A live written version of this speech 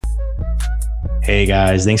Hey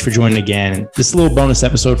guys, thanks for joining again. This is a little bonus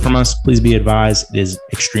episode from us. Please be advised, it is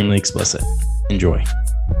extremely explicit. Enjoy.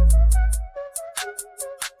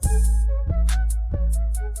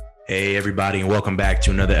 Hey everybody, and welcome back to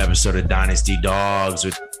another episode of Dynasty Dogs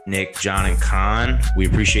with Nick, John, and Con. We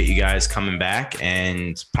appreciate you guys coming back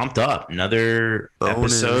and pumped up. Another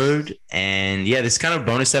episode. And yeah, this is kind of a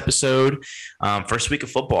bonus episode. First week of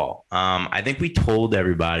football. I think we told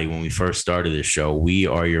everybody when we first started this show, we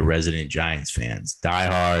are your resident Giants fans. Die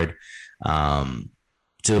hard.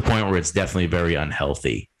 To the point where it's definitely very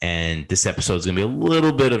unhealthy. And this episode is going to be a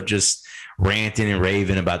little bit of just ranting and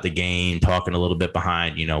raving about the game, talking a little bit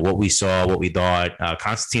behind, what we saw, what we thought.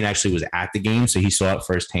 Constantine actually was at the game, so he saw it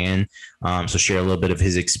firsthand. So share a little bit of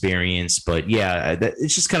his experience. But yeah,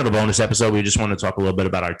 it's just kind of a bonus episode. We just want to talk a little bit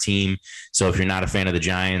about our team. So if you're not a fan of the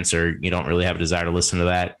Giants or you don't really have a desire to listen to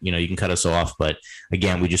that, you can cut us off. But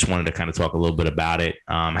again, we just wanted to kind of talk a little bit about it.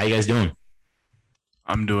 How you guys doing?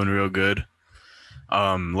 I'm doing real good.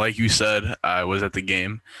 Like you said, I was at the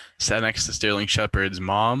game, sat next to Sterling Shepard's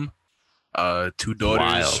mom, two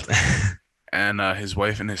daughters, and his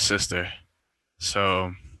wife and his sister.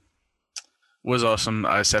 So it was awesome.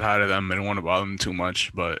 I said hi to them. I didn't want to bother them too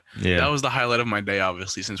much, but that was the highlight of my day,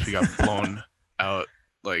 obviously, since we got blown out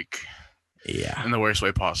in the worst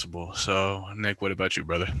way possible. So Nick, what about you,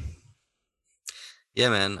 brother? Yeah,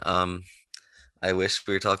 man. I wish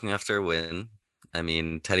we were talking after a win. I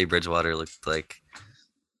mean, Teddy Bridgewater looked like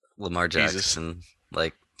Lamar Jackson.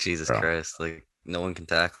 Jesus Christ. No one can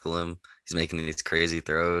tackle him. He's making these crazy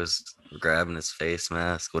throws, grabbing his face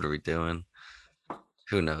mask. What are we doing?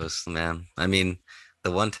 Who knows, man? I mean,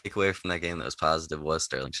 the one takeaway from that game that was positive was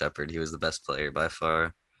Sterling Shepard. He was the best player by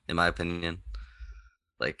far, in my opinion.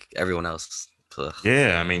 Everyone else. Ugh.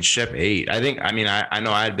 Yeah, I mean, Shep 8. I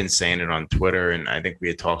know I had been saying it on Twitter, and I think we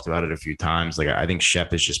had talked about it a few times. I think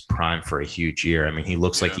Shep is just primed for a huge year. I mean, he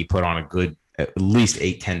looks like he put on a good at least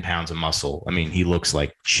 8-10 pounds of muscle. I mean, he looks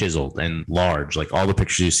chiseled and large. All the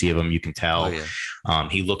pictures you see of him, you can tell.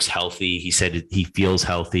 He looks healthy. He said he feels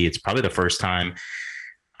healthy. It's probably the first time,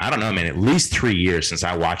 I don't know, man, at least 3 years since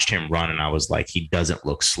I watched him run, and I was like, he doesn't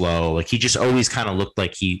look slow. He just always kind of looked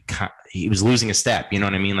like he was losing a step. You know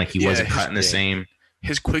what I mean? He wasn't cutting the same.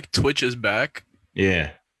 His quick twitch is back.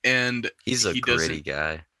 Yeah. And he's a gritty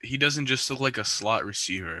guy. He doesn't just look like a slot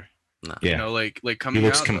receiver. No. Yeah. Coming he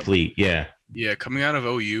looks out complete. Yeah, coming out of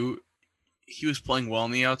OU, he was playing well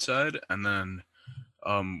on the outside, and then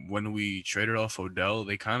when we traded off Odell,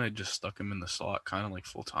 they kind of just stuck him in the slot, kind of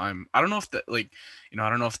full time. I don't know if that I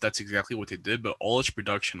don't know if that's exactly what they did, but all its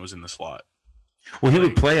production was in the slot. Well, he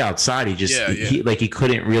would play outside. He just he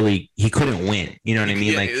couldn't win. You know what I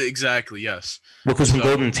mean? Exactly. Yes. Well, because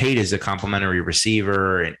Golden Tate is a complimentary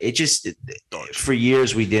receiver, and it just for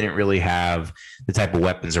years we didn't really have the type of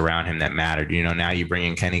weapons around him that mattered. Now you bring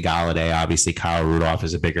in Kenny Golladay. Obviously, Kyle Rudolph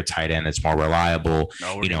is a bigger tight end that's more reliable.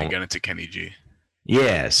 No, we're gonna get into Kenny G.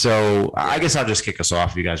 Yeah. So I guess I'll just kick us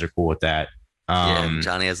off if you guys are cool with that.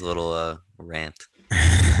 Johnny has a little rant.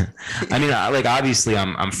 I mean, obviously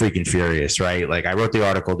I'm freaking furious, right? I wrote the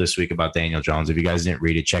article this week about Daniel Jones. If you guys didn't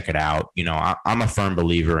read it, check it out. I'm a firm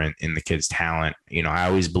believer in the kid's talent. I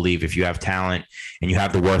always believe if you have talent and you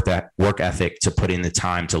have the work ethic to put in the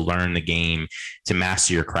time to learn the game, to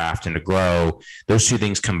master your craft and to grow, those two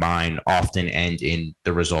things combined often end in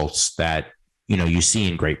the results that you see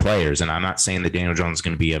in great players. And I'm not saying that Daniel Jones is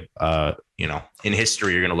going to be in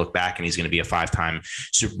history, you're going to look back and he's going to be a 5-time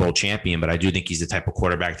Super Bowl champion. But I do think he's the type of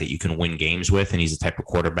quarterback that you can win games with. And he's the type of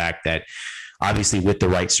quarterback that obviously with the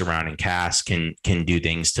right surrounding cast can do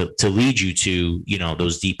things to lead you to,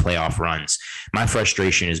 those deep playoff runs. My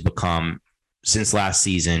frustration has become since last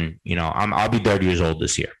season, I'll be 30 years old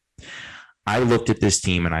this year. I looked at this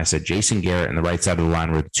team and I said, Jason Garrett and the right side of the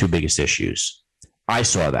line were the two biggest issues. I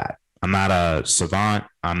saw that. I'm not a savant.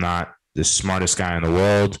 I'm not the smartest guy in the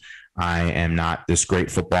world. I am not this great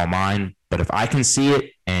football mind. But if I can see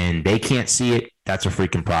it and they can't see it, that's a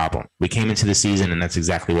freaking problem. We came into the season and that's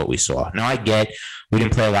exactly what we saw. Now, I get we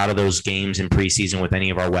didn't play a lot of those games in preseason with any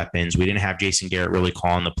of our weapons. We didn't have Jason Garrett really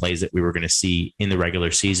calling the plays that we were going to see in the regular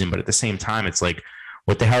season. But at the same time, it's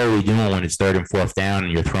what the hell are we doing when it's 3rd and 4th down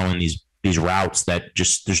and you're throwing these routes that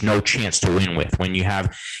just there's no chance to win with? When you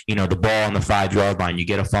have, the ball on the 5-yard line, you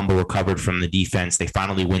get a fumble recovered from the defense, they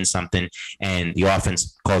finally win something, and the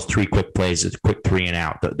offense calls 3 quick plays, it's a quick 3 and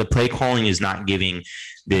out. The play calling is not giving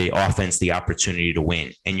the offense the opportunity to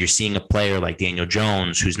win. And you're seeing a player like Daniel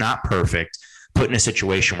Jones, who's not perfect, put in a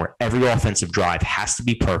situation where every offensive drive has to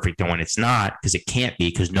be perfect. And when it's not, because it can't be,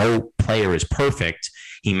 because no player is perfect,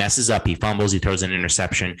 He messes up, he fumbles, he throws an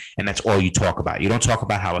interception, and that's all you talk about. You don't talk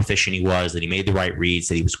about how efficient he was, that he made the right reads,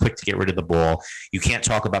 that he was quick to get rid of the ball. You can't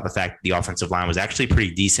talk about the fact that the offensive line was actually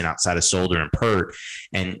pretty decent outside of Solder and Pert,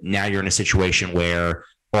 and now you're in a situation where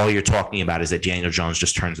all you're talking about is that Daniel Jones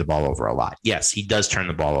just turns the ball over a lot. Yes, he does turn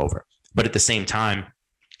the ball over, but at the same time,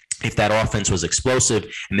 if that offense was explosive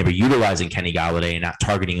and they were utilizing Kenny Golladay and not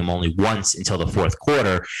targeting him only once until the fourth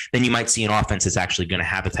quarter, then you might see an offense that's actually going to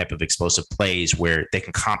have a type of explosive plays where they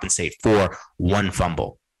can compensate for one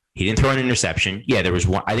fumble. He didn't throw an interception. Yeah, there was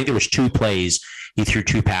one. I think there was 2 plays. He threw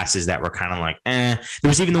 2 passes that were kind of like, There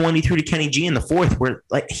was even the one he threw to Kenny G in the fourth where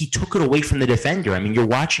like he took it away from the defender. I mean, you're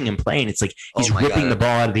watching him play and it's like he's ripping the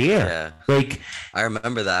ball out of the air. Yeah. Like I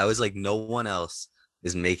remember that. I was like, no one else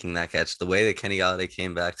is making that catch. The way that Kenny Golladay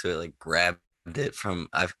came back to it, like grabbed it from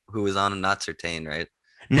who was on him, not Surtain, right?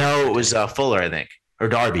 No, it was Fuller, I think, or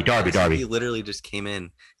Darby. He literally just came in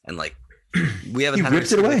and like we haven't had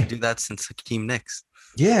ripped it away. Do that since Hakeem Nicks.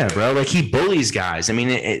 Yeah, bro. Like he bullies guys. I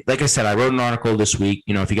mean, like I said, I wrote an article this week.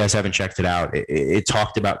 You know, if you guys haven't checked it out, it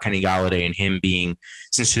talked about Kenny Golladay and him being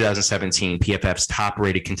since 2017 PFF's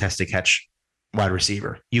top-rated contested catch wide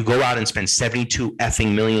receiver. You go out and spend $72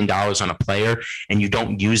 effing million on a player and you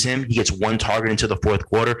don't use him. He gets 1 target into the fourth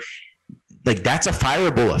quarter. Like that's a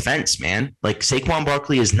fireable offense, man. Like Saquon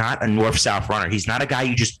Barkley is not a north-south runner. He's not a guy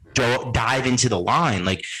you just dive into the line.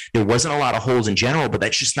 Like there wasn't a lot of holes in general, but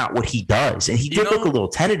that's just not what he does. And he did look a little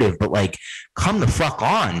tentative, but like come the fuck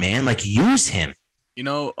on, man. Like use him. You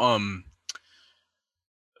know,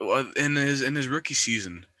 in his rookie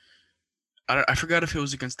season, I forgot if it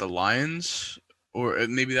was against the Lions or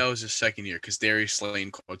maybe that was his second year because Darius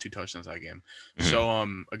Slayton caught 2 touchdowns that game. Mm-hmm.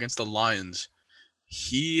 So against the Lions,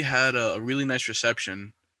 he had a really nice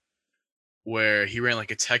reception where he ran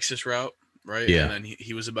like a Texas route, right? Yeah. And then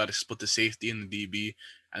he was about to split the safety and the DB,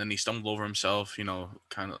 and then he stumbled over himself, you know,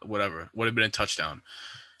 kind of whatever. Would have been a touchdown,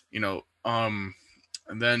 you know. And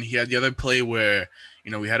then he had the other play where,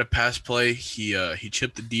 you know, we had a pass play. He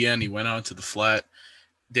chipped the DN. He went out into the flat.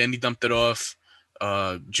 Danny dumped it off,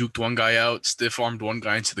 juked one guy out, stiff armed one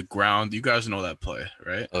guy into the ground. You guys know that play,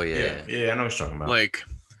 right? Oh yeah. Yeah, I know what you're talking about. Like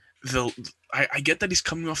I get that he's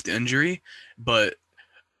coming off the injury, but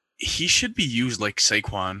he should be used like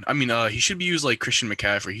Saquon. I mean, he should be used like Christian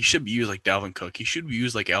McCaffrey. He should be used like Dalvin Cook. He should be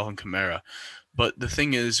used like Alvin Kamara. But the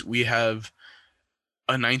thing is, we have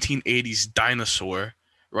a 1980s dinosaur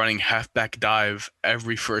running halfback dive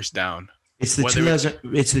every first down. It's the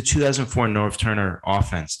 2004 Norv Turner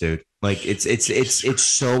offense, dude. Like it's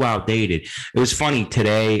so outdated. It was funny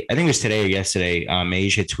today. I think it was today or yesterday.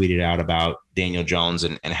 Mage had tweeted out about Daniel Jones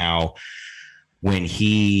and how when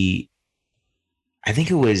he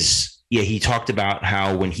talked about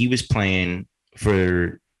how when he was playing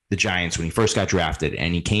for the Giants when he first got drafted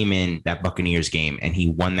and he came in that Buccaneers game and he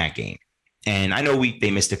won that game. And I know they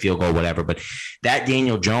missed a field goal, whatever, but that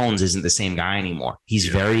Daniel Jones isn't the same guy anymore. He's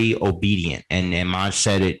very obedient. And Maj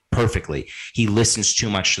said it perfectly. He listens too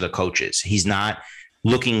much to the coaches. He's not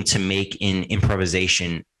looking to make an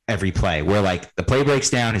improvisation every play where like the play breaks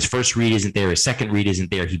down. His first read isn't there. His second read isn't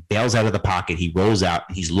there. He bails out of the pocket. He rolls out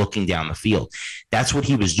and he's looking down the field. That's what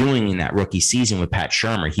he was doing in that rookie season with Pat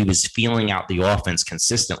Shurmur. He was feeling out the offense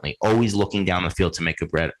consistently, always looking down the field to make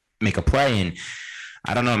a play. And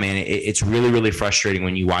I don't know, man. It's really, really frustrating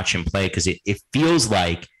when you watch him play because it feels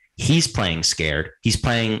like he's playing scared. He's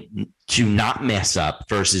playing to not mess up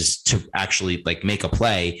versus to actually like make a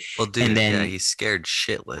play. Well, dude, and then, he's scared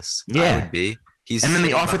shitless. Yeah, I would be. And then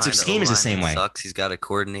the offensive scheme is the same way. Sucks. He's got a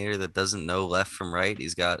coordinator that doesn't know left from right.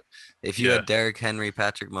 He's got if you had Derrick Henry,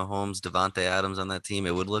 Patrick Mahomes, Devontae Adams on that team,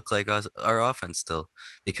 it would look like our offense still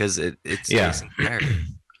because it's Jason Garrett.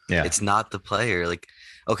 Yeah, it's not the player. Like,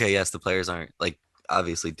 okay, yes, the players aren't like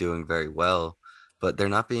obviously doing very well, but they're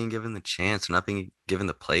not being given the chance. They're not being given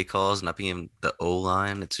the play calls, not being given the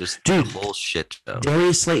O-line. It's just bullshit show.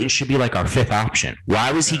 Darius Slayton should be like our 5th option.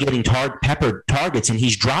 Why was he getting peppered targets and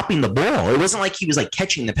he's dropping the ball? It wasn't like he was like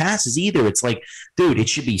catching the passes either. It's like, dude, it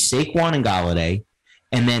should be Saquon and Golladay.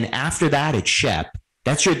 And then after that, it's Shep.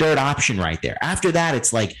 That's your 3rd option right there. After that,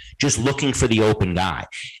 it's like just looking for the open guy.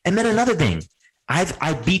 And then another thing,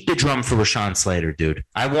 I beat the drum for Rashawn Slater, dude.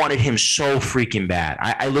 I wanted him so freaking bad.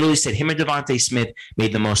 I literally said him and Devontae Smith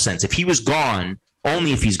made the most sense. If he was gone,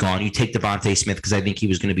 only if he's gone, you take Devontae Smith because I think he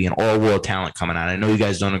was going to be an all-world talent coming out. I know you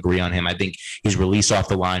guys don't agree on him. I think his release off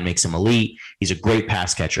the line makes him elite. He's a great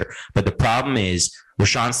pass catcher. But the problem is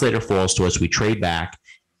Rashawn Slater falls to us. We trade back,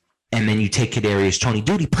 and then you take Kadarius Toney.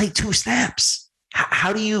 Dude, he played 2 snaps.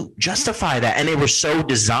 How do you justify that? And they were so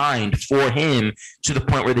designed for him to the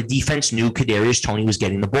point where the defense knew Kadarius Toney was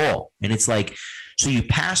getting the ball. And it's like, So you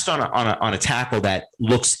passed on a tackle that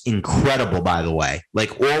looks incredible, by the way.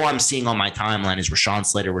 Like all I'm seeing on my timeline is Rashawn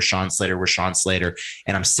Slater,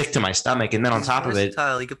 and I'm sick to my stomach. And then on top of it,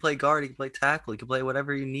 he could play guard, he could play tackle, he could play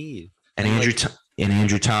whatever you need. And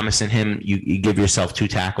Andrew Thomas and him, you give yourself 2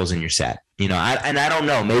 tackles and you're set. You know, I don't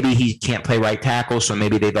know. Maybe he can't play right tackle, so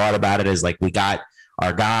maybe they thought about it as like, we got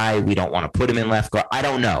our guy, we don't want to put him in left guard. I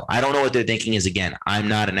don't know. I don't know what they're thinking is. Again, I'm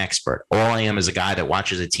not an expert. All I am is a guy that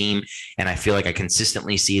watches a team, and I feel like I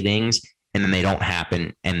consistently see things, and then they don't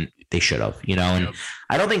happen, and they should have, you know. And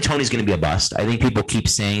I don't think Tony's going to be a bust. I think people keep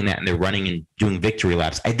saying that, and they're running and doing victory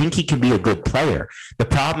laps. I think he can be a good player. The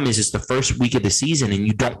problem is it's the first week of the season, and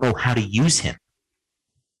you don't know how to use him.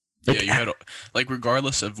 Like, you had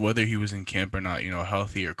regardless of whether he was in camp or not, you know,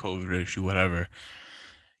 healthy or COVID issue, whatever,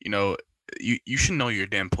 you know, you should know your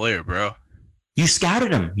damn player, bro. You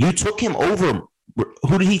scouted him. You took him over.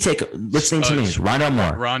 Who did he take? Let's name some names. Rondell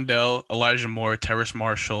Moore. Rondell, Elijah Moore, Terrace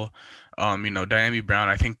Marshall, you know, Diami Brown.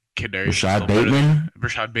 I think Kadarius. Rashad Bateman.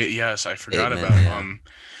 Rashad Bateman. Yes, I forgot about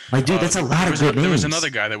like, dude, that's a lot of good names.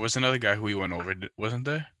 There was another guy who he went over, wasn't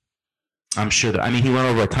there? I'm sure that. I mean, he went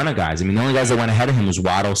over a ton of guys. I mean, the only guys that went ahead of him was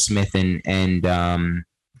Waddle, Smith, and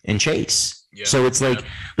Chase. Yeah, so it's like,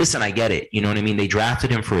 listen, I get it. You know what I mean? They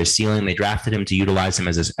drafted him for his ceiling. They drafted him to utilize him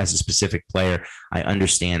as a specific player. I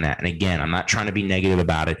understand that. And again, I'm not trying to be negative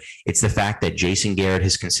about it. It's the fact that Jason Garrett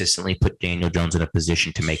has consistently put Daniel Jones in a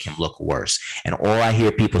position to make him look worse. And all I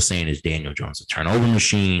hear people saying is Daniel Jones, a turnover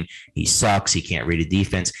machine. He sucks. He can't read a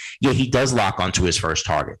defense. Yeah, he does lock onto his first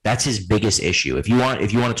target. That's his biggest issue. If you want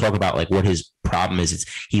to talk about like what his problem is,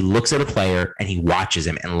 it's he looks at a player and he watches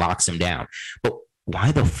him and locks him down. But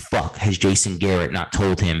why the fuck has Jason Garrett not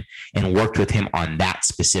told him and worked with him on that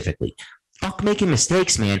specifically? Fuck making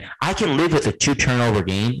mistakes, man. I can live with a 2-turnover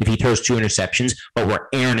game if he throws 2 interceptions, but we're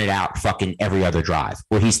airing it out fucking every other drive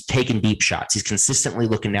where he's taking deep shots. He's consistently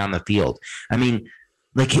looking down the field. I mean,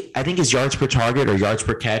 like, I think his yards per target or yards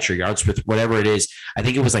per catch or yards per whatever it is, I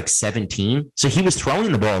think it was like 17. So he was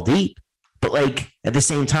throwing the ball deep. But, like, at the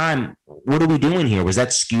same time, what are we doing here? Was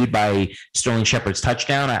that skewed by Sterling Shepard's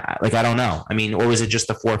touchdown? I don't know. I mean, or was it just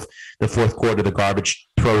the fourth quarter, the garbage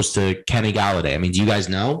throws to Kenny Galladay? I mean, do you guys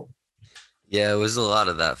know? Yeah, it was a lot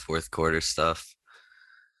of that fourth quarter stuff.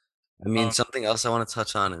 I mean, something else I want to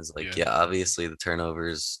touch on is, like, obviously the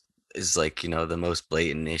turnovers is, like, you know, the most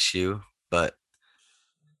blatant issue. But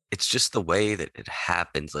it's just the way that it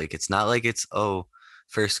happens. Like, it's not like it's,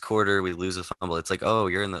 first quarter, we lose a fumble. It's like,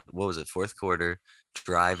 you're in the, fourth quarter,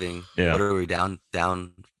 driving. Yeah. What are we down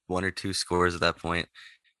 1 or 2 scores at that point?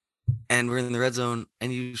 And we're in the red zone,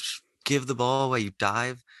 and you give the ball away. You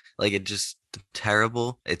dive. Like, it just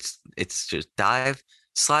terrible. It's just dive,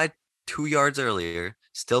 slide 2 yards earlier,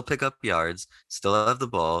 still pick up yards, still have the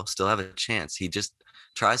ball, still have a chance. He just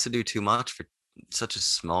tries to do too much for such a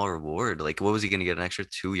small reward. Like, what was he going to get, an extra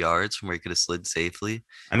 2 yards from where he could have slid safely?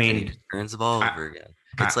 I mean, he just turns the ball over again.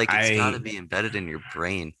 It's like, it's got to be embedded in your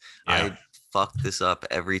brain. Yeah. I fuck this up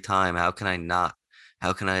every time. How can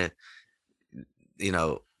I, you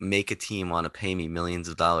know, make a team want to pay me millions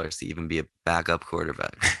of dollars to even be a backup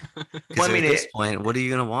quarterback? Well, I mean, at this point, what are you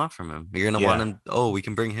going to want from him? You're going to want him, we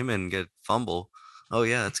can bring him in and get fumble. Oh,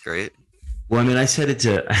 yeah, that's great. Well, I mean, I said it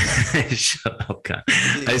to shut up, Con.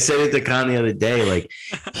 I said it to Con the other day. Like,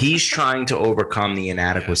 he's trying to overcome the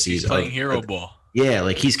inadequacies. He's playing hero ball. Yeah,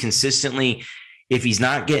 like he's consistently. If he's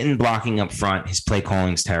not getting blocking up front, his play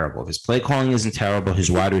calling is terrible. If his play calling isn't terrible,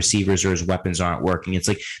 his wide receivers or his weapons aren't working. It's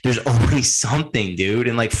like there's always something, dude.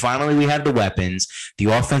 And like finally we had the weapons. The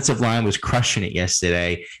offensive line was crushing it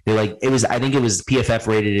yesterday. I think it was PFF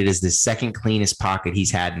rated it as the second cleanest pocket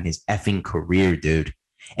he's had in his effing career, dude.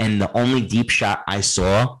 And the only deep shot I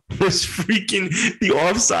saw was freaking the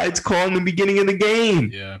offsides call in the beginning of the game.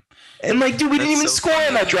 Yeah. And like, dude, we didn't even score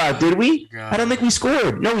on that drive, did we? God. I don't think we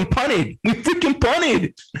scored. No, we punted. We freaking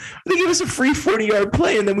punted. They gave us a free 40-yard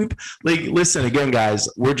play, and then we listen again, guys.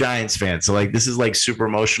 We're Giants fans, so like this is like super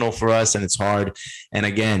emotional for us, and it's hard. And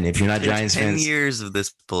again, if you're not Giants 10 fans, 10 years of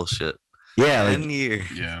this bullshit. Yeah, 10 years.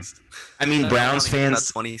 Yeah. I mean, Browns fans.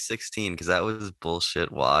 2016, because that was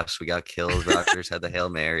bullshit wash. We got killed. Rodgers had the Hail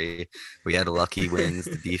Mary. We had lucky wins.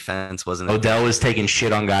 The defense wasn't. Odell was taking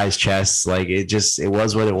shit on guys' chests. Like it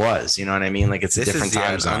was what it was. You know what I mean? Like it's a different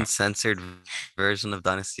time zone. Uncensored version of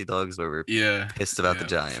Dynasty Dogs where we're pissed about the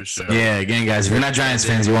Giants. Sure. So. Yeah, again, guys, if you're not Giants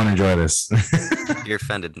fans, you won't enjoy this. You're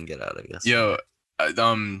offended and get out, I guess. Yo,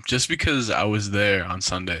 just because I was there on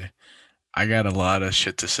Sunday, I got a lot of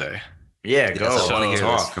shit to say. Yeah, go. So, I want to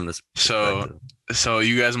hear this from this. So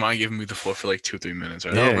you guys mind giving me the floor for like 2-3 minutes,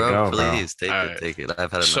 right? No, bro, please take it.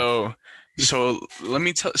 I've had enough. So let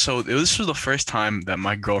me tell. So this was the first time that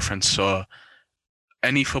my girlfriend saw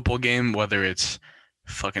any football game, whether it's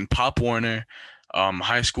fucking Pop Warner,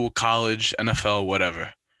 high school, college, NFL,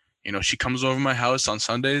 whatever. You know, she comes over my house on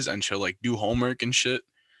Sundays and she'll like do homework and shit,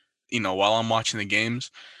 you know, while I'm watching the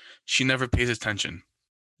games. She never pays attention.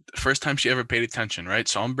 The first time she ever paid attention, right?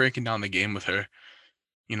 So I'm breaking down the game with her.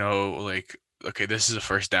 You know, like, okay, this is a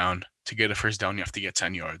first down. To get a first down, you have to get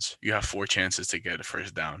 10 yards. You have 4 chances to get a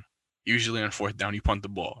first down. Usually on fourth down, you punt the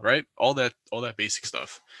ball, right? All that basic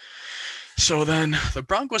stuff. So then the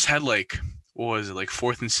Broncos had like, what was it, like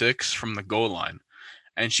 4th and 6 from the goal line.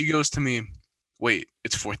 And she goes to me, wait,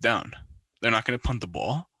 it's 4th down. They're not going to punt the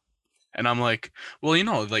ball? And I'm like, well, you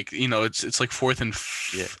know, like, you know, it's like 4th and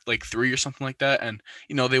like 3 or something like that. And,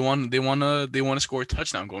 you know, they want to score a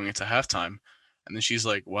touchdown going into halftime. And then she's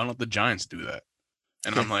like, why don't the Giants do that?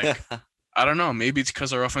 And I'm like, I don't know. Maybe it's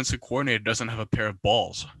because our offensive coordinator doesn't have a pair of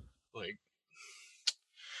balls. Like,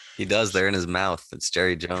 he does. They're in his mouth. It's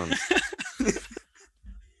Jerry Jones.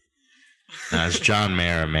 It's John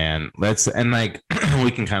Mara, man. And like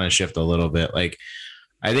we can kind of shift a little bit. Like,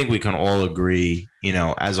 I think we can all agree, you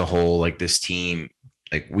know, as a whole, like this team,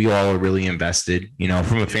 like we all are really invested, you know,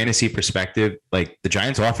 from a fantasy perspective. Like the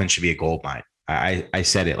Giants offense should be a gold mine. I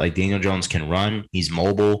said it. Like Daniel Jones can run. He's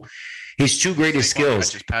mobile. His 2 greatest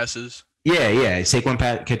skills. Catches passes. Yeah.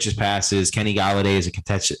 Saquon catches passes. Kenny Golladay is a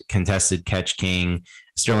contested catch king.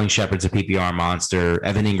 Sterling Shepard's a PPR monster.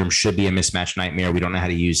 Evan Ingram should be a mismatch nightmare. We don't know how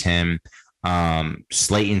to use him.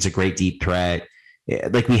 Slayton's a great deep threat.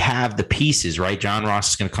 Like we have the pieces, right? John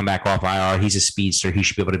Ross is going to come back off IR. He's a speedster. He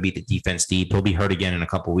should be able to beat the defense deep. He'll be hurt again in a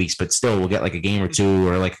couple of weeks, but still we'll get like a game or 2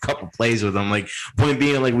 or like a couple plays with him. Like point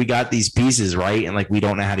being, like we got these pieces, right? And like we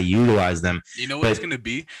don't know how to utilize them. You know what it's going to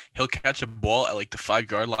be? He'll catch a ball at like the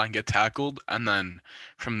 5-yard line, get tackled, and then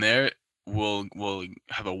from there we'll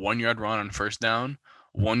have a 1-yard run on first down,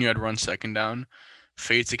 1-yard run second down,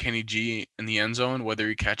 fade to Kenny G in the end zone, whether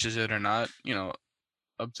he catches it or not, you know,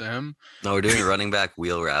 up to him. No, we're doing a running back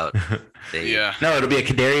wheel route. Yeah. No, it'll be a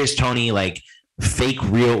Kadarius Toney like fake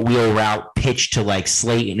real wheel route pitch to like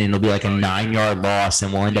Slayton, and it'll be like a 9-yard loss,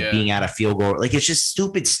 and we'll end up being out of field goal. Like it's just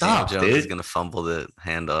stupid stuff. Jones dude is gonna fumble the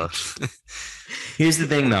handoff. Here's the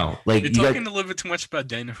thing, though. Like you're talking a little bit too much about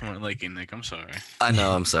Daniel from liking Nick. I'm sorry. I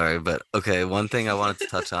know, I'm sorry, but okay. One thing I wanted to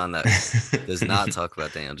touch on that does not talk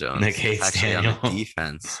about Daniel Jones. Nick hates actually Daniel. On the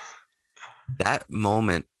defense. That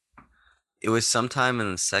moment. It was sometime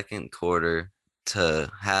in the second quarter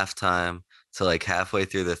to halftime to like halfway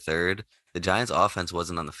through the third. The Giants offense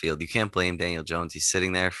wasn't on the field. You can't blame Daniel Jones. He's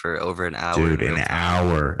sitting there for over an hour. Dude, an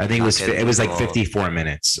hour. I think it was like 54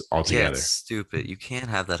 minutes altogether. Yeah, it's stupid. You can't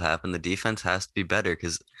have that happen. The defense has to be better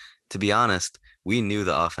because, to be honest, we knew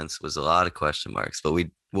the offense was a lot of question marks, but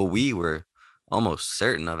we were almost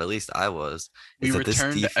certain of, at least I was, we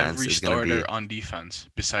returned every starter on defense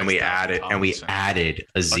besides and we added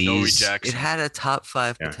Azeez. It had a top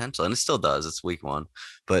 5 potential, and it still does. It's week 1,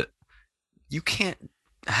 but you can't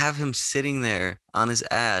have him sitting there on his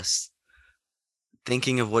ass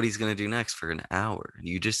thinking of what he's going to do next for an hour.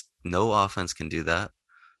 No offense can do that.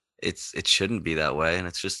 It shouldn't be that way, and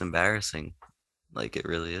it's just embarrassing. Like it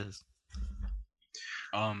really is.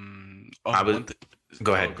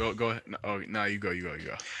 Go ahead. Go ahead. No, you go.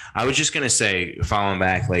 I was just going to say, following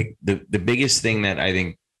back, like the biggest thing that I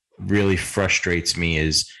think really frustrates me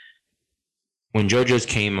is when JoJo's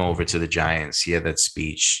came over to the Giants, he had that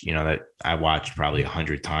speech, you know, that I watched probably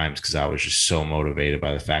 100 times because I was just so motivated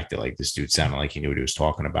by the fact that like this dude sounded like he knew what he was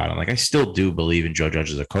talking about. And like, I still do believe in Joe Judge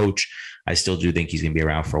as a coach. I still do think he's going to be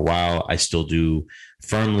around for a while. I still do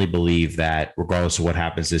firmly believe that regardless of what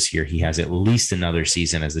happens this year, he has at least another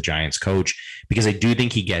season as the Giants coach, because I do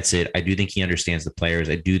think he gets it. I do think he understands the players.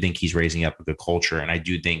 I do think he's raising up a good culture. And I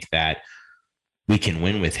do think that we can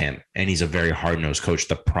win with him. And he's a very hard-nosed coach.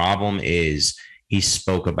 The problem is he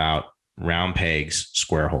spoke about round pegs,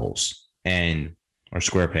 square holes, or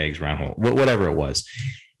square pegs, round hole, whatever it was.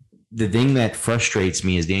 The thing that frustrates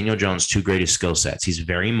me is Daniel Jones' 2 greatest skill sets. He's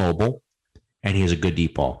very mobile and he has a good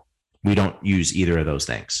deep ball. We don't use either of those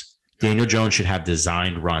things. Daniel Jones should have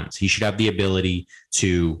designed runs. He should have the ability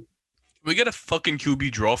to. We get a fucking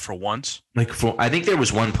QB draw for once. I think there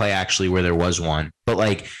was one play actually where there was one, but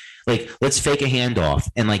like let's fake a handoff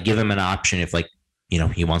and like give him an option if like, you know,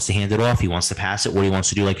 he wants to hand it off, he wants to pass it, what he wants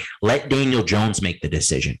to do. Like, let Daniel Jones make the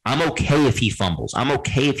decision. I'm okay if he fumbles. I'm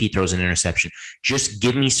okay if he throws an interception. Just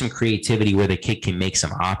give me some creativity where the kid can make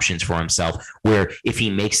some options for himself, where if he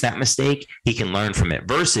makes that mistake, he can learn from it,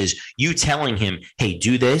 versus you telling him, hey,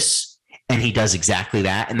 do this, and he does exactly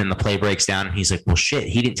that, and then the play breaks down, and he's like, well, shit,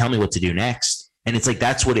 he didn't tell me what to do next. And it's like,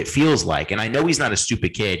 that's what it feels like. And I know he's not a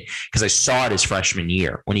stupid kid because I saw it his freshman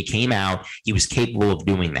year. When he came out, he was capable of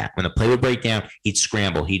doing that. When the play would break down, he'd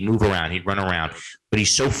scramble, he'd move around, he'd run around. But he's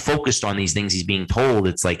so focused on these things he's being told,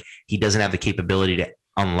 it's like he doesn't have the capability to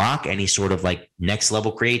unlock any sort of like next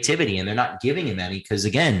level creativity. And they're not giving him any because,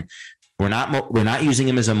 again, we're not using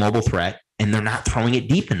him as a mobile threat, and they're not throwing it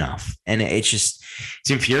deep enough. And it's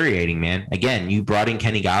infuriating, man. Again, you brought in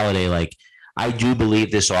Kenny Golladay, like, I do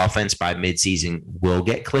believe this offense by midseason will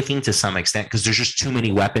get clicking to some extent because there's just too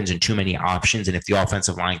many weapons and too many options. And if the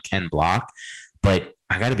offensive line can block, but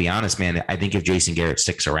I got to be honest, man, I think if Jason Garrett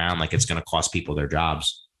sticks around, like, it's going to cost people their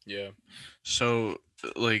jobs. Yeah. So,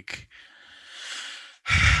 like,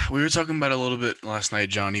 we were talking about a little bit last night,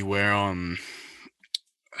 Johnny, where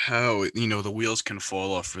how the wheels can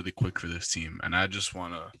fall off really quick for this team, and I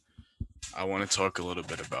want to talk a little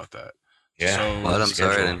bit about that. Yeah. So, I'm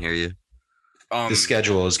sorry, I didn't hear you. The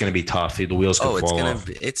schedule is going to be tough. The wheels can fall off.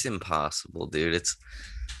 It's impossible, dude.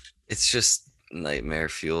 It's just nightmare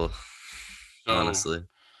fuel, honestly.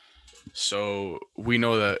 So we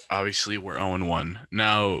know that obviously we're 0-1.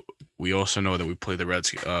 Now we also know that we play the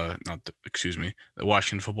the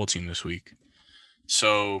Washington football team this week.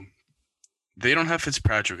 So they don't have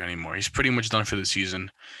Fitzpatrick anymore. He's pretty much done for the season.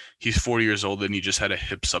 He's 40 years old and he just had a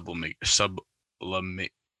hip sublimate.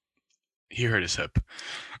 He hurt his hip.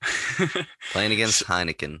 Playing against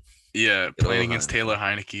Heineken. Yeah, playing against Taylor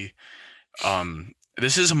Heineke.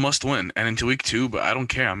 This is a must-win, and into week 2, but I don't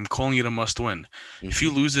care. I'm calling it a must-win. Mm-hmm. If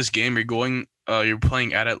you lose this game, you're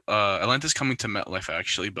playing at Atlanta's coming to MetLife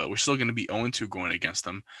actually, but we're still going to be 0-2 going against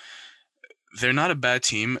them. They're not a bad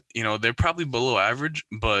team. They're probably below average,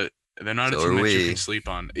 but they're not a team that you can sleep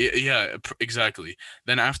on. Yeah, exactly.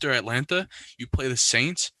 Then after Atlanta, you play the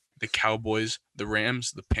Saints, the Cowboys, the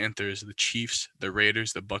Rams, the Panthers, the Chiefs, the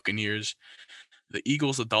Raiders, the Buccaneers, the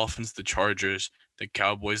Eagles, the Dolphins, the Chargers, the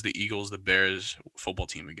Cowboys, the Eagles, the Bears football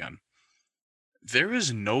team again. There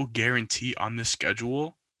is no guarantee on this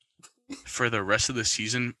schedule for the rest of the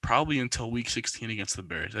season, probably until week 16 against the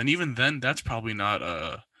Bears. And even then, that's probably not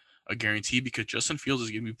a guarantee because Justin Fields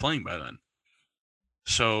is going to be playing by then.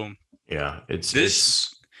 So yeah,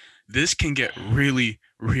 this can get really,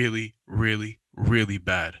 really, really, really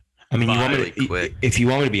bad. I mean, if you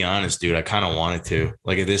want me to be honest, dude, I kind of wanted to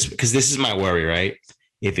because this is my worry, right?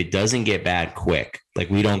 If it doesn't get bad quick, like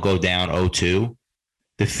we don't go down 0-2,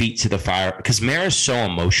 the feet to the fire, because Mara's so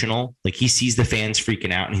emotional. Like he sees the fans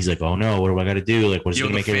freaking out and he's like, oh no, what do I got to do? Like, what's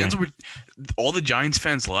going to make it? All the Giants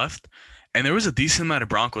fans left, and there was a decent amount of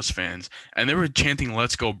Broncos fans, and they were chanting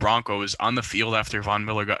 "Let's go Broncos" on the field after Von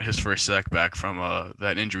Miller got his first sack back from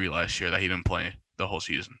that injury last year that he didn't play the whole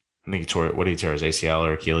season. I think he tore it. What did he tear? His ACL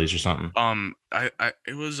or Achilles or something?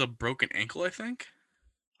 It was a broken ankle, I think.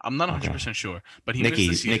 I'm not 100% sure, but he missed the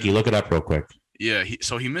season. Nikki, look it up real quick. Yeah,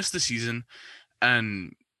 he missed the season,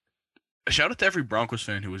 and a shout out to every Broncos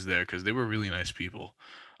fan who was there because they were really nice people.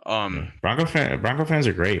 Bronco fans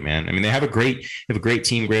are great, man. I mean, they have a great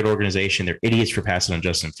team, great organization. They're idiots for passing on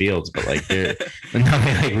Justin Fields, but like they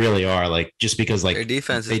like really are, like, just because like their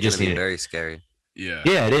defense is just very scary. Yeah,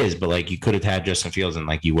 it is. But like you could have had Justin Fields and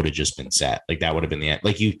like you would have just been set. Like that would have been the end.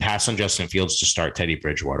 Like you pass on Justin Fields to start Teddy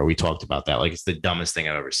Bridgewater. We talked about that. Like it's the dumbest thing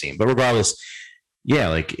I've ever seen. But regardless, yeah,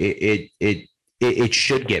 like it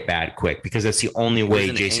should get bad quick because that's the only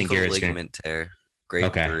way Jason Garrett's going to tear.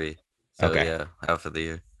 Grade 3. So, yeah, half of the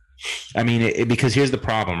year. I mean, because here's the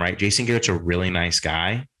problem, right? Jason Garrett's a really nice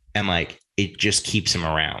guy, and like it just keeps him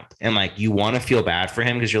around. And like you want to feel bad for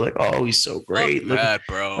him because you're like, oh, he's so great. Look, bad,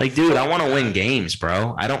 bro. Like, dude, I want to win games,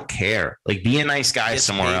 bro. I don't care. Like, be a nice guy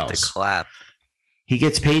somewhere else. To clap. He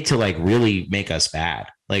gets paid to like really make us bad.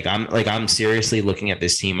 I'm seriously looking at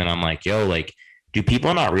this team and I'm like, yo, like, do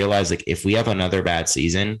people not realize like if we have another bad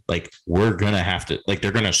season, like we're gonna have to, like,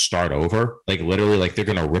 they're gonna start over, like literally, like they're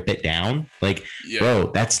gonna rip it down, like,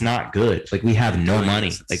 bro, that's not good. Like we have no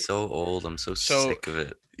money. Like so old. I'm so sick of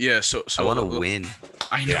it. Yeah, so I want to win.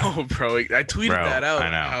 I know, bro. I tweeted that out. I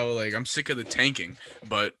know how like I'm sick of the tanking,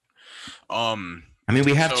 but I mean,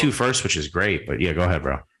 we have 2 firsts, which is great, but yeah, go ahead,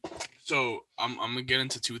 bro. So I'm gonna get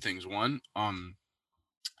into 2 things. One,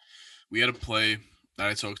 we had a play that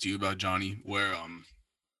I talked to you about, Johnny, where I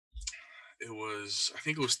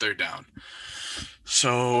think it was 3rd down.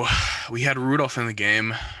 So we had Rudolph in the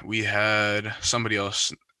game. We had somebody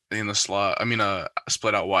else in the slot. I mean,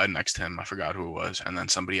 split out wide next to him. I forgot who it was, and then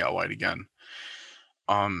somebody out wide again.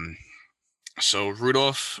 So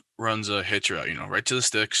Rudolph runs a hitch route, right to the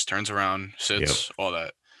sticks, turns around, sits, all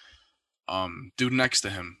that. Dude next to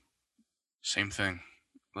him, same thing.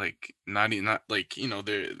 Like not like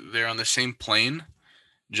they're on the same plane.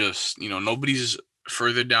 Just nobody's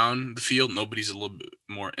further down the field. Nobody's a little bit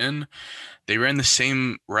more in. They ran the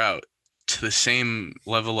same route to the same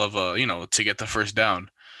level of to get the first down,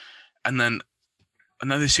 and then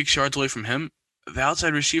another 6 yards away from him, the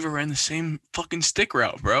outside receiver ran the same fucking stick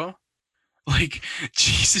route, bro. Like,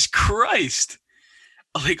 Jesus Christ.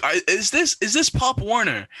 Like, is this Pop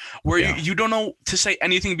Warner where you don't know to say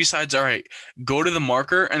anything besides, all right, go to the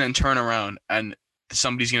marker and then turn around and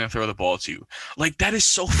somebody's going to throw the ball to you. Like, that is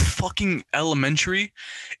so fucking elementary.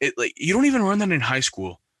 You don't even run that in high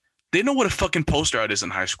school. They know what a fucking post route is in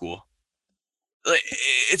high school. Like,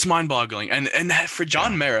 it's mind-boggling, and for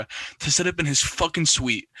John Mara to sit up in his fucking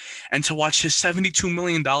suite and to watch his $72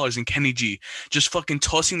 million in Kenny G just fucking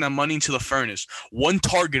tossing that money into the furnace, one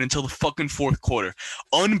target until the fucking fourth quarter,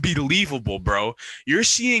 unbelievable, bro. You're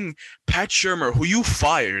seeing Pat Shurmur, who you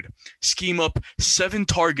fired, scheme up 7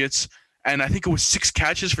 targets and I think it was 6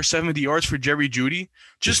 catches for 70 yards for Jerry Jeudy,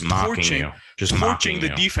 just torching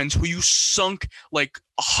the defense who you sunk like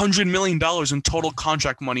 $100 million in total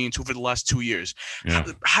contract money into for the last 2 years. Yeah.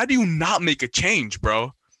 How do you not make a change,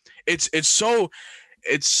 bro? It's so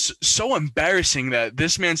embarrassing that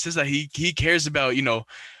this man says that he cares about,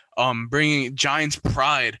 bringing Giants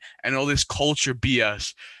pride and all this culture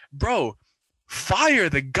BS. Bro, fire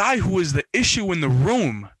the guy who was the issue in the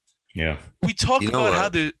room. Yeah. We talked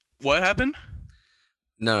about what happened?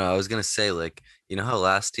 No, I was going to say, how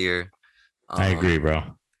last year. I agree, bro.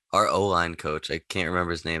 Our O-line coach, I can't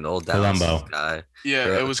remember his name, the old Dallas guy.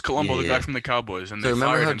 Yeah, it was Colombo, the guy from the Cowboys. And so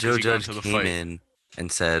remember how Joe Judge came in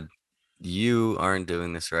and said, you aren't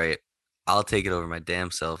doing this right. I'll take it over my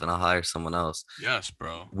damn self and I'll hire someone else. Yes,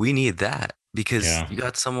 bro. We need that because you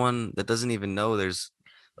got someone that doesn't even know he's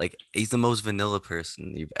the most vanilla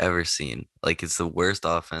person you've ever seen. It's the worst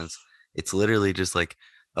offense. It's literally just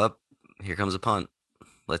here comes a punt.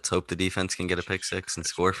 Let's hope the defense can get a pick six and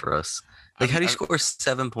score for us. How do you score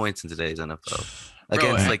 7 points in today's NFL?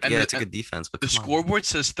 It's a good defense, but the scoreboard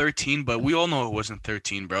says 13, but we all know it wasn't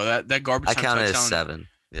 13, bro. That garbage time. I counted as 7.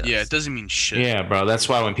 Yes. Yeah, it doesn't mean shit. Yeah, bro. That's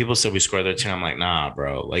why when people say we scored 13, I'm like, nah,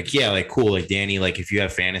 bro. Cool. Danny, if you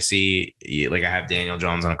have fantasy, I have Daniel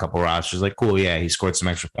Jones on a couple rosters. Cool. Yeah, he scored some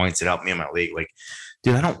extra points. It helped me in my league.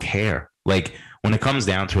 Dude, I don't care. When it comes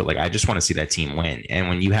down to it, I just want to see that team win. And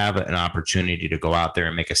when you have an opportunity to go out there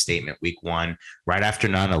and make a statement week 1, right after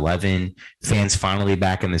 9/11, fans finally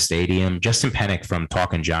back in the stadium. Justin Pennick from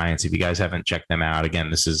Talking Giants, if you guys haven't checked them out, again,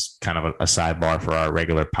 this is kind of a sidebar for our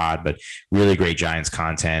regular pod, but really great Giants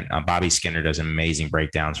content. Bobby Skinner does amazing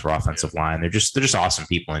breakdowns for offensive line. They're just awesome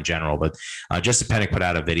people in general. But Justin Pennick put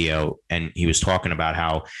out a video, and he was talking about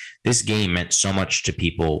how this game meant so much to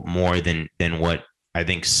people more than what I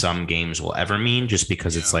think some games will ever mean, just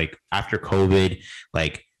because it's after COVID,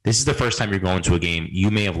 this is the first time you're going to a game. You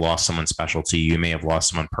may have lost someone special to you. You may have lost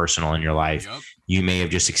someone personal in your life. Yep. You may have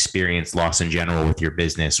just experienced loss in general with your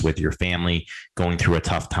business, with your family, going through a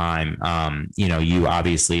tough time. You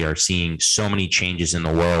obviously are seeing so many changes in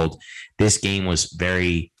the world. This game was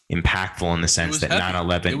very impactful in the sense that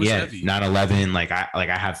 9/11, 9/11,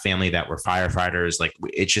 I have family that were firefighters.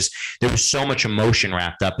 It's just, there was so much emotion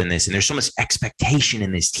wrapped up in this, and there's so much expectation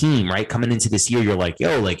in this team, right? Coming into this year, you're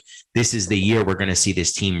this is the year we're going to see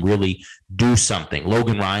this team really do something.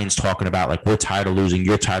 Logan Ryan's talking about we're tired of losing,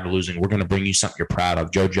 you're tired of losing, we're going to bring you something you're proud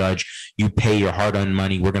of. Joe Judge, you pay your hard-earned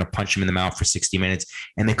money, we're going to punch him in the mouth for 60 minutes,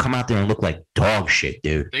 and they come out there and look like dog shit,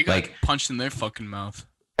 dude. They got punched in their fucking mouth.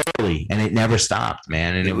 And it never stopped,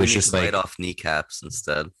 man. And it was just bite off kneecaps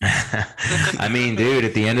instead. I mean, dude,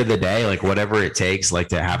 at the end of the day, whatever it takes,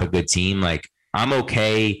 to have a good team, I'm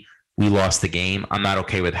okay. We lost the game. I'm not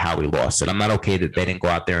okay with how we lost it. I'm not okay that they didn't go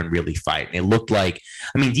out there and really fight. And it looked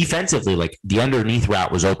defensively, the underneath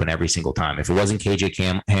route was open every single time. If it wasn't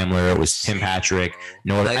KJ Hamler, it was Tim Patrick.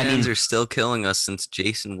 Tight ends are still killing us since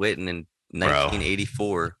Jason Witten in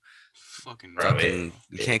 1984. You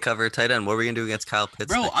can't cover a tight end. What are we gonna do against Kyle Pitts?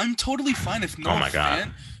 Bro, I'm totally fine if no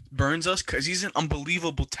fan burns us because he's an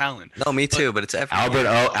unbelievable talent. No, me too, but it's everyone.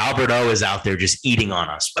 Albert O is out there just eating on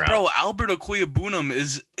us, bro. Bro, Albert Okwuegbunam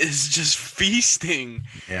is just feasting.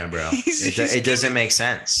 Yeah, bro. It doesn't make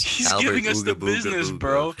sense. He's giving us the business,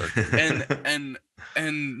 bro.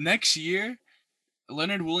 And next year,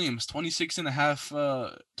 Leonard Williams,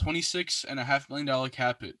 $26.5 million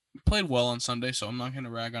cap hit. He played well on Sunday, so I'm not going to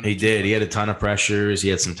rag on him. He did. He had a ton of pressures. He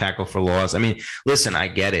had some tackle for loss. I mean, listen, I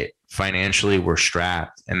get it. Financially, we're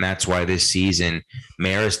strapped, and that's why this season,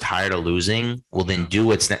 Mara's tired of losing. Well, then do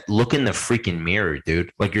what's look in the freaking mirror,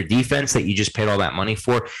 dude. Your defense that you just paid all that money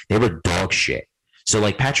for, they were dog shit.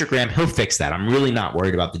 So Patrick Graham, he'll fix that. I'm really not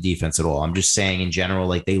worried about the defense at all. I'm just saying in general,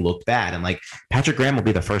 they looked bad. And Patrick Graham will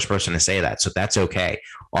be the first person to say that. So that's okay.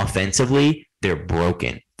 Offensively, they're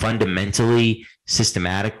broken. Fundamentally,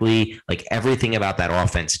 systematically, like everything about that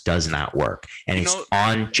offense does not work. And it's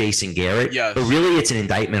on Jason Garrett. Yes. But really, it's an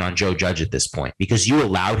indictment on Joe Judge at this point because you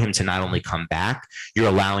allowed him to not only come back, you're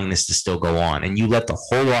allowing this to still go on. And you let the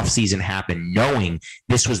whole offseason happen knowing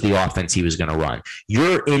this was the offense he was going to run.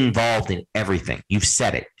 You're involved in everything. You've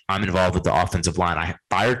said it. I'm involved with the offensive line. I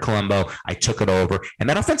fired Colombo. I took it over. And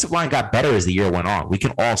that offensive line got better as the year went on. We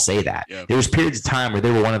can all say that. Yeah. There was periods of time where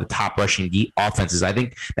they were one of the top rushing offenses. I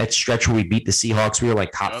think that stretch where we beat the Seahawks, we were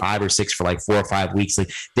like top 5 or 6 for like 4 or 5 weeks.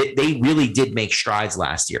 Like they really did make strides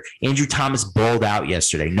last year. Andrew Thomas balled out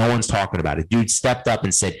yesterday. No one's talking about it. Dude stepped up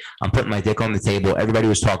and said, I'm putting my dick on the table. Everybody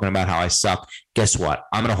was talking about how I suck. Guess what?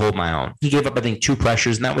 I'm going to hold my own. He gave up, I think, 2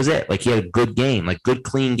 pressures, and that was it. Like, he had a good game, like good,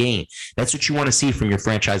 clean game. That's what you want to see from your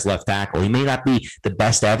franchise left tackle. He may not be the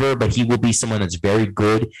best ever, but he will be someone that's very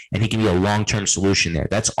good, and he can be a long-term solution there.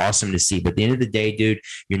 That's awesome to see. But at the end of the day, dude,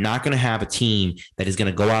 you're not going to have a team that is going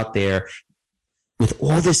to go out there with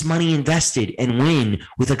all this money invested and win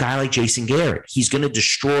with a guy like Jason Garrett. He's going to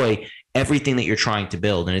destroy everything that you're trying to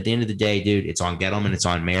build. And at the end of the day, dude, it's on Gettleman, it's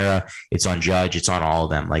on Mara, it's on Judge, it's on all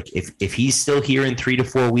of them. Like, if he's still here in 3 to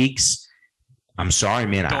 4 weeks, I'm sorry,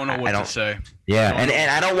 man. I don't know what to say. Yeah,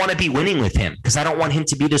 and I don't want to be winning with him because I don't want him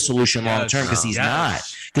to be the solution long term because he's not.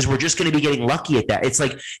 Because we're just going to be getting lucky at that. It's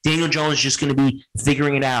like Daniel Jones is just going to be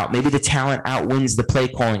figuring it out. Maybe the talent outwins the play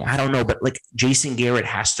calling. I don't know, but like Jason Garrett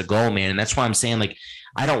has to go, man. And that's why I'm saying, like,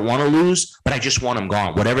 I don't want to lose, but I just want him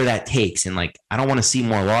gone, whatever that takes. And like, I don't want to see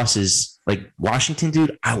more losses. Like Washington,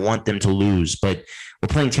 dude, I want them to lose, but we're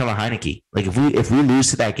playing Taylor Heineke. Like if we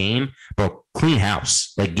lose to that game, bro, clean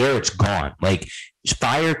house. Like Garrett's gone. Like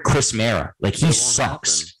fire Chris Mara. Like he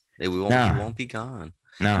sucks. He won't be gone.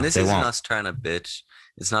 No, and this isn't us trying to bitch.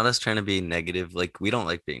 It's not us trying to be negative. Like we don't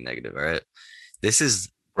like being negative. All right.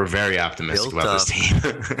 We're very optimistic about this team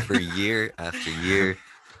for year after year.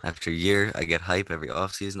 After year, I get hype every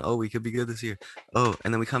offseason. Oh, we could be good this year. Oh,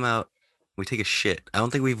 and then we come out, we take a shit. I don't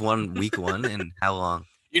think we've won week 1 in how long?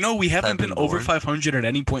 We haven't been over 500 at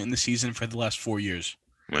any point in the season for the last 4 years.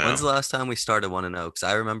 Wow. When's the last time we started 1-0? Because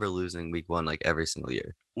I remember losing week 1 like every single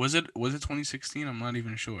year. Was it 2016? I'm not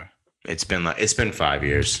even sure. It's been 5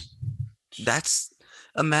 years. That's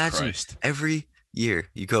imagine every year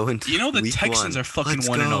you go into the week Texans 1, are fucking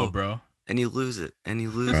 1-0, bro. And you lose it.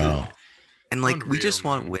 And like we just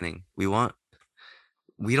want winning. We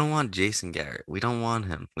don't want Jason Garrett. We don't want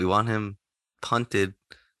him. We want him punted,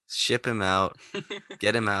 ship him out,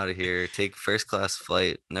 get him out of here, take first class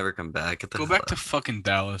flight, never come back. Go back to fucking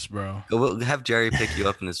Dallas, bro. We'll have Jerry pick you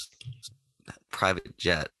up in his private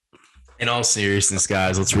jet. In all seriousness,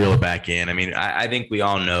 guys, let's reel it back in. I mean, I think we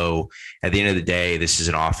all know at the end of the day, this is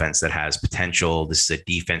an offense that has potential. This is a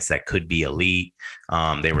defense that could be elite.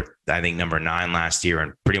 They were, I think, number 9 last year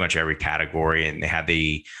in pretty much every category, and they had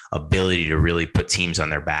the ability to really put teams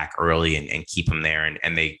on their back early and keep them there.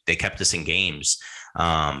 And they kept us in games.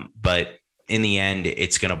 But in the end,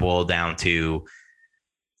 it's going to boil down to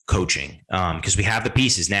coaching because we have the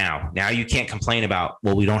pieces now. Now you can't complain about,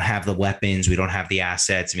 well, we don't have the weapons, we don't have the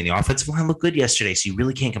assets. I mean, the offensive line looked good yesterday, so you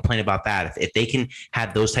really can't complain about that. If they can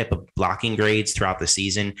have those type of blocking grades throughout the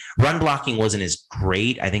season, run blocking wasn't as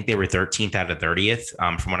great. I think they were 13th out of 30th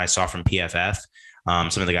from what I saw from PFF.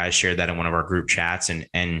 Some of the guys shared that in one of our group chats,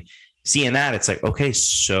 and seeing that, it's like, okay,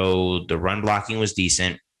 so the run blocking was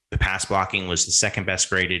decent. The pass blocking was the second best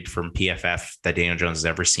graded from PFF that Daniel Jones has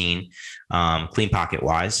ever seen, clean pocket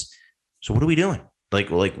wise. So what are we doing? Like,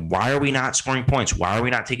 why are we not scoring points? Why are we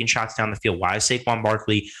not taking shots down the field? Why is Saquon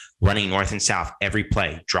Barkley running north and south every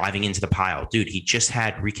play, driving into the pile? Dude, he just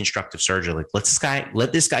had reconstructive surgery. Like,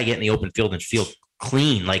 let this guy get in the open field and feel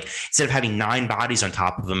clean. Like, instead of having 9 bodies on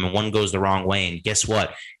top of him and one goes the wrong way. And guess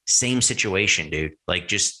what? Same situation, dude. Like,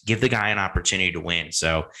 just give the guy an opportunity to win.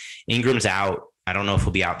 So Ingram's out. I don't know if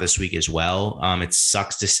he'll be out this week as well. It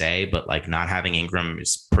sucks to say, but like not having Ingram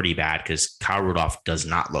is pretty bad because Kyle Rudolph does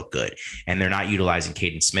not look good, and they're not utilizing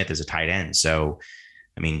Caden Smith as a tight end. So,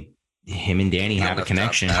 I mean, him and Danny have a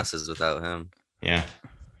connection. Passes without him. Yeah.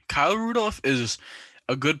 Kyle Rudolph is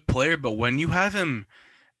a good player, but when you have him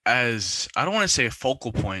as, I don't want to say a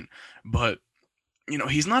focal point, but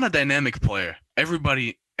he's not a dynamic player.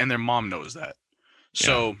 Everybody and their mom knows that. Yeah.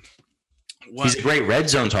 So. He's a great red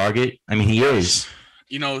zone target. I mean, he is.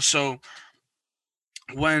 So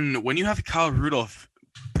when you have Kyle Rudolph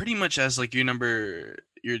pretty much as like your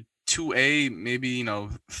 2A, maybe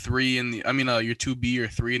 3 in the, your 2B or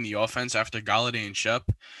 3 in the offense after Golladay and Shep,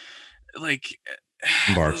 like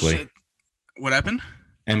Barkley. What happened?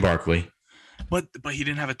 And Barkley. But he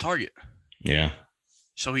didn't have a target. Yeah.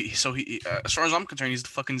 So he as far as I'm concerned, he's the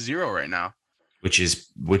fucking 0 right now. Which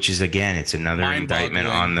is again, it's another indictment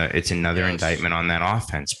on indictment on that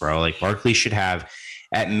offense, bro. Like Barkley should have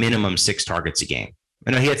at minimum 6 targets a game.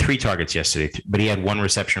 I know he had 3 targets yesterday, but he had 1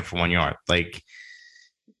 reception for 1 yard. Like,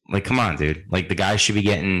 come on, dude. Like the guy should be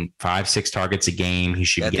getting 5-6 targets a game. He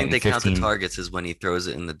should be getting 15. I think they count the targets is when he throws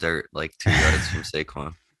it in the dirt, like 2 yards from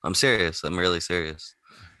Saquon. I'm serious. I'm really serious.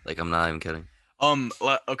 Like, I'm not even kidding.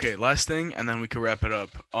 Okay, last thing, and then we can wrap it up.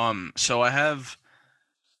 So I have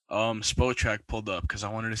Spotrac pulled up because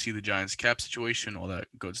I wanted to see the Giants cap situation, all that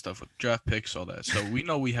good stuff with draft picks, all that. So we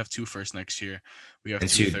know we have 2 firsts next year. We have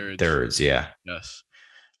 2 thirds, yeah. Yes.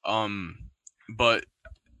 But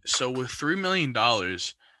so with $3 million,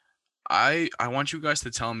 I want you guys to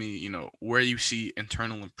tell me, where you see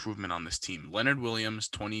internal improvement on this team. Leonard Williams,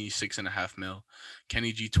 26.5 mil.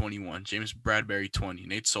 Kenny G, 21. James Bradbury, 20.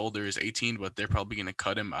 Nate Solder is 18, but they're probably going to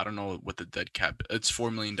cut him. I don't know what the dead cap. It's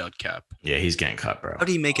 $4 million dead cap. Yeah, he's getting cut, bro. How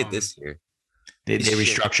do you make it this year? They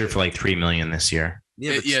restructured for like $3 million this year.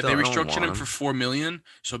 Yeah, they restructured him for $4 million.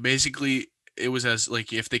 So basically, it was as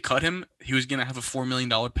like if they cut him, he was gonna have a $4 million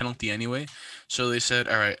penalty anyway. So they said,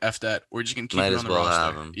 "All right, f that. We're just gonna keep him on the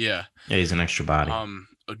roster." Yeah, he's an extra body.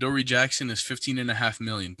 Adoree Jackson is $15.5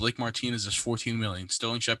 million. Blake Martinez is $14 million.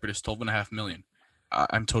 Sterling Shepard is $12.5 million.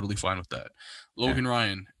 I'm totally fine with that. Logan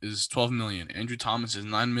Ryan is $12 million. Andrew Thomas is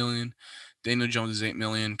 $9 million. Daniel Jones is $8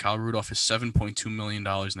 million. Kyle Rudolph is $7.2 million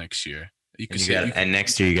next year. And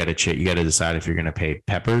next year you got to decide if you're gonna pay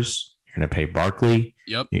Peppers. You're going to pay Barkley.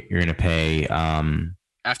 Yep. You're going to pay.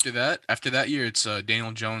 After that year, it's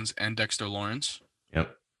Daniel Jones and Dexter Lawrence.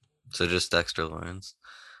 Yep. So just Dexter Lawrence.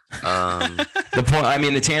 The point. I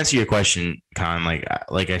mean, to answer your question, Con,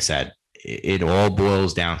 like I said, it all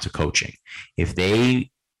boils down to coaching. If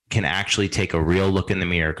they can actually take a real look in the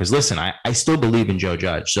mirror, because listen, I still believe in Joe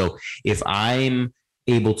Judge. So if I'm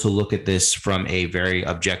able to look at this from a very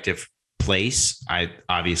objective place, I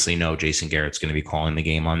obviously know Jason Garrett's going to be calling the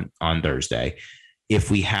game on Thursday.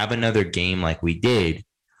 If we have another game like we did,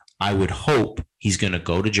 I would hope he's going to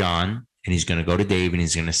go to John and he's going to go to Dave and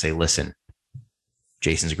he's going to say, listen,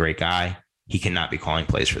 Jason's a great guy. He cannot be calling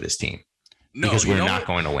plays for this team because we're not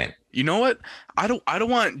going to win. You know what? I don't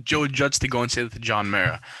want Joe Judge to go and say that to John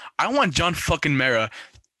Mara. I want John fucking Mara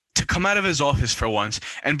to come out of his office for once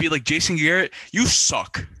and be like, Jason Garrett, you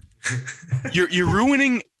suck. You're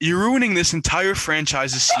ruining this entire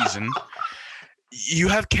franchise's season. You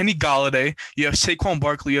have Kenny Golladay, you have Saquon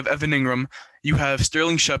Barkley, you have Evan Ingram, you have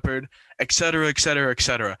Sterling Shepard, et cetera, et cetera, et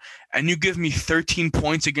cetera. And you give me 13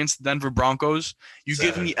 points against the Denver Broncos. You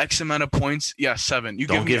 7. Give me X amount of points. Yeah, 7. You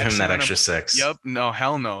don't give him that extra 6. Yep. No,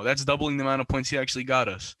 hell no. That's doubling the amount of points he actually got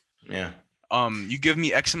us. Yeah. You give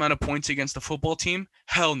me X amount of points against the football team.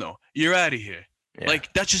 Hell no. You're out of here. Yeah.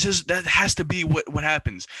 Like that has to be what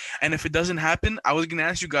happens. And if it doesn't happen, I was gonna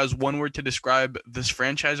ask you guys one word to describe this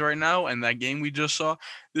franchise right now and that game we just saw.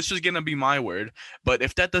 This is gonna be my word. But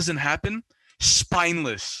if that doesn't happen,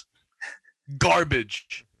 spineless,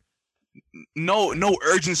 garbage. No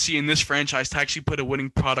urgency in this franchise to actually put a winning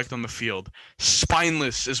product on the field.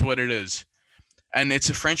 Spineless is what it is. And it's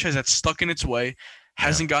a franchise that's stuck in its way,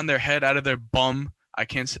 hasn't gotten their head out of their bum.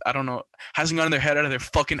 Hasn't gotten their head out of their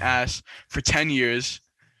fucking ass for 10 years.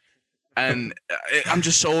 And I'm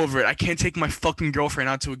just so over it. I can't take my fucking girlfriend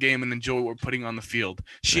out to a game and enjoy what we're putting on the field.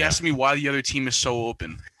 She asked me why the other team is so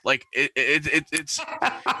open. Like it's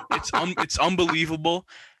unbelievable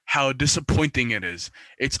how disappointing it is.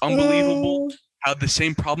 It's unbelievable how the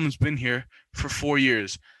same problem's been here for 4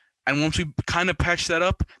 years. And once we kind of patch that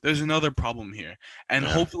up, there's another problem here. And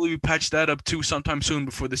hopefully we patch that up too sometime soon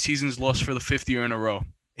before the season's lost for the 5th year in a row.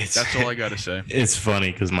 That's all I got to say. It's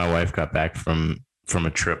funny because my wife got back from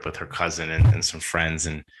a trip with her cousin and some friends.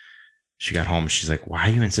 And she got home. She's like, why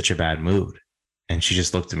are you in such a bad mood? And she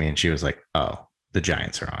just looked at me and she was like, oh, the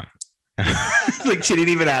Giants are on. Like she didn't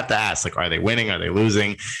even have to ask, like, are they winning? Are they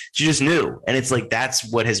losing? She just knew. And it's like, that's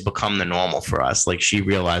what has become the normal for us. Like she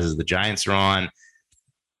realizes the Giants are on.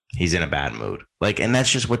 He's in a bad mood. Like, and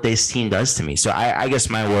that's just what this team does to me. So I guess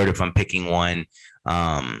my word, if I'm picking one,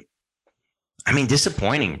 I mean,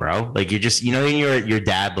 disappointing, bro. Like you're just, your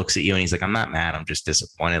dad looks at you and he's like, I'm not mad. I'm just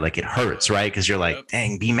disappointed. Like it hurts, right? Because you're like,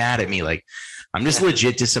 dang, be mad at me. Like I'm just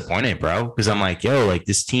legit disappointed, bro. Because I'm like, yo, like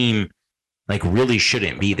this team, like really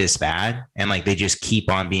shouldn't be this bad. And like, they just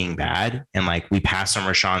keep on being bad. And like, we pass on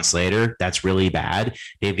Rashawn Slater. That's really bad.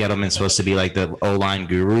 Dave Gettleman's supposed to be like the O-line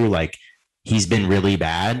guru. Like he's been really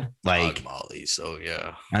bad. Like hog mollies. So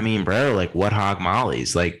yeah. I mean, bro, like what hog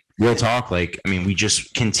mollies? Like real talk. Like, I mean, we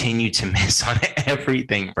just continue to miss on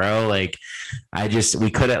everything, bro. Like,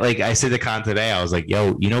 we could have, like I said to Con today, I was like,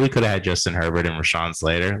 yo, we could have had Justin Herbert and Rashawn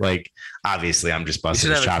Slater. Like, obviously I'm just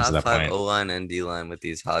busting his chops at that point. O-line and D-line with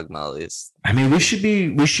these hog mollies. I mean, we should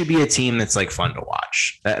be a team that's like fun to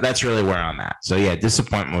watch. That's really where I'm at. So yeah,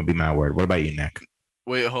 disappointment would be my word. What about you, Nick?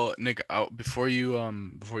 Wait, hold on, Nick, before you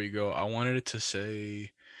go, I wanted to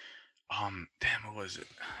say, damn, what was it?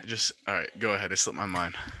 All right, go ahead. It slipped my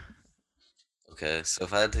mind. Okay, so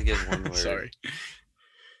if I had to give one word. Sorry.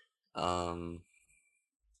 I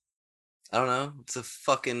don't know. It's a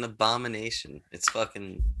fucking abomination.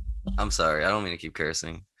 I'm sorry. I don't mean to keep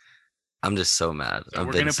cursing. I'm just so mad. We're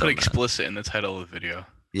going to put explicit in the title of the video.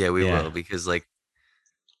 Yeah, we will, because like,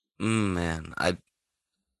 man,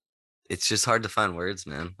 it's just hard to find words,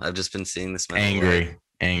 man. I've just been seeing this. Angry.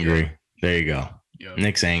 There you go. Yep.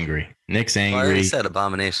 Nick's angry. Well, I already said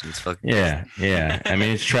abomination. It's fucking. Yeah. I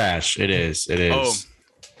mean, it's trash. It is.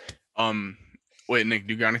 Oh, wait, Nick,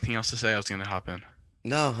 do you got anything else to say? I was gonna hop in.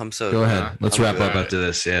 No, I'm so. Go ahead. Let's wrap up after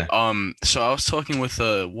this. Yeah. So I was talking with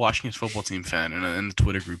a Washington football team fan in the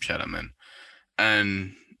Twitter group chat I'm in,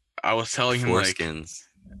 and I was telling him Foreskins.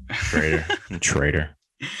 Traitor.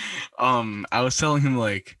 I was telling him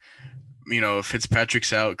like,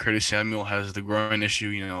 Fitzpatrick's out, Curtis Samuel has the groin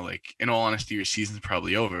issue, like, in all honesty, your season's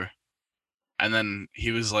probably over. And then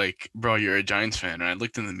he was like, bro, you're a Giants fan. And I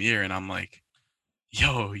looked in the mirror and I'm like,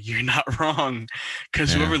 yo, you're not wrong.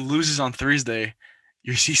 Because whoever loses on Thursday,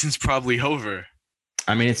 your season's probably over.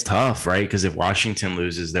 I mean, it's tough, right? Because if Washington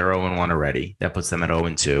loses, they're 0-1 already. That puts them at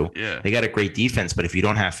 0-2. Yeah. They got a great defense, but if you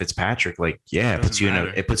don't have Fitzpatrick, it puts you in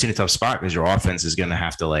a tough spot because your offense is going to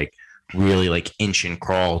have to like really like inch and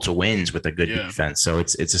crawl to wins with a good defense. So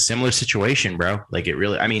it's a similar situation, bro. Like it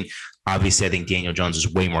really, I mean, obviously I think Daniel Jones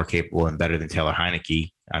is way more capable and better than Taylor Heineke.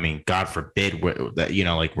 I mean, God forbid that,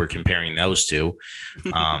 like we're comparing those two.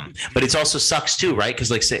 But it also sucks too, right? Because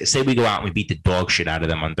like say we go out and we beat the dog shit out of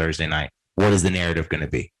them on Thursday night. What is the narrative going to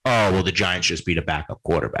be? Oh, well, the Giants just beat a backup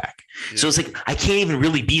quarterback. Yeah. So it's like, I can't even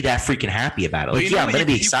really be that freaking happy about it. Like, I'm going to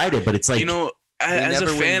be excited, but it's like, as a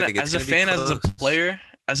fan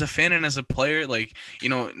and as a player, like,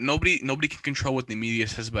 nobody can control what the media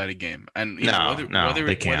says about a game. And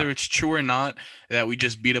whether it's true or not that we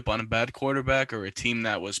just beat up on a bad quarterback or a team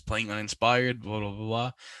that was playing uninspired, blah, blah,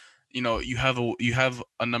 blah, you have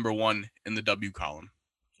a number one in the W column.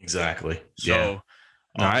 Exactly. So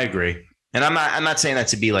no, I agree. And I'm not saying that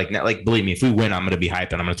to be like, believe me, if we win, I'm going to be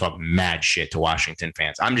hyped and I'm going to talk mad shit to Washington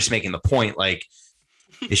fans. I'm just making the point, like,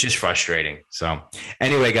 it's just frustrating. So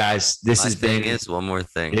anyway, guys, is one more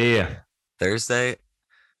thing. Yeah. Thursday,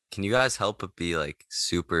 can you guys help but be like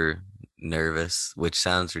super nervous, which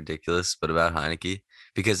sounds ridiculous, but about Heineke?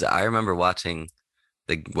 Because I remember watching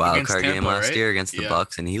the wild card game last year against the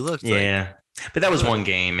Bucks, and he looked but that was one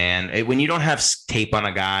game, man. When you don't have tape on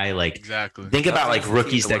a guy, like exactly. Think about like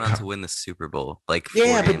rookies that come to win the Super Bowl. Like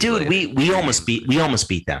but dude, we almost beat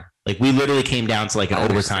them. Like we literally came down to like an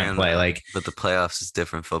overtime play. Like, but the playoffs is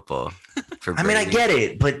different football. I mean, I get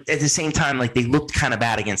it, but at the same time, like they looked kind of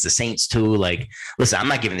bad against the Saints too. Like, listen, I'm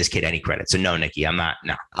not giving this kid any credit. So no, Nikki, I'm not.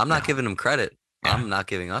 No, I'm not giving him credit. Yeah. I'm not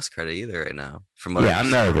giving us credit either right now.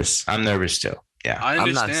 I'm nervous. I'm nervous too. Yeah,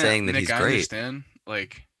 I'm not saying that Nick, he's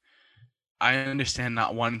great. I understand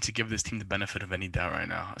not wanting to give this team the benefit of any doubt right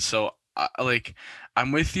now. So,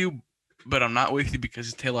 I'm with you, but I'm not with you because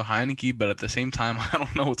it's Taylor Heineke. But at the same time, I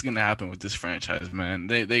don't know what's going to happen with this franchise, man.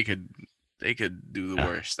 They could do the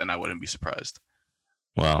worst, and I wouldn't be surprised.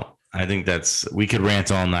 Well, I think we could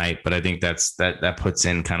rant all night, but I think that puts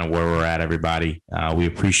in kind of where we're at, everybody. We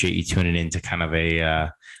appreciate you tuning in to kind of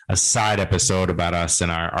a side episode about us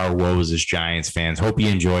and our woes as Giants fans. Hope you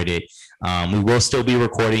enjoyed it. We will still be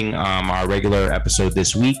recording our regular episode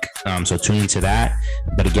this week, so tune into that.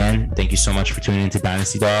 But again, thank you so much for tuning into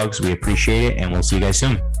Dynasty Dogs. We appreciate it, and we'll see you guys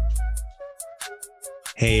soon.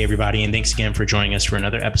 Hey, everybody, and thanks again for joining us for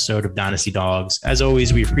another episode of Dynasty Dogs. As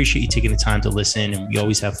always, we appreciate you taking the time to listen, and we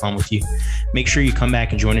always have fun with you. Make sure you come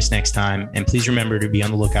back and join us next time, and please remember to be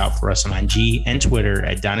on the lookout for us on IG and Twitter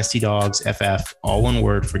at Dynasty Dogs FF, all one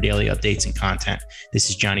word, for daily updates and content.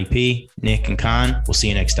 This is Johnny P, Nick, and Con. We'll see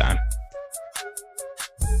you next time.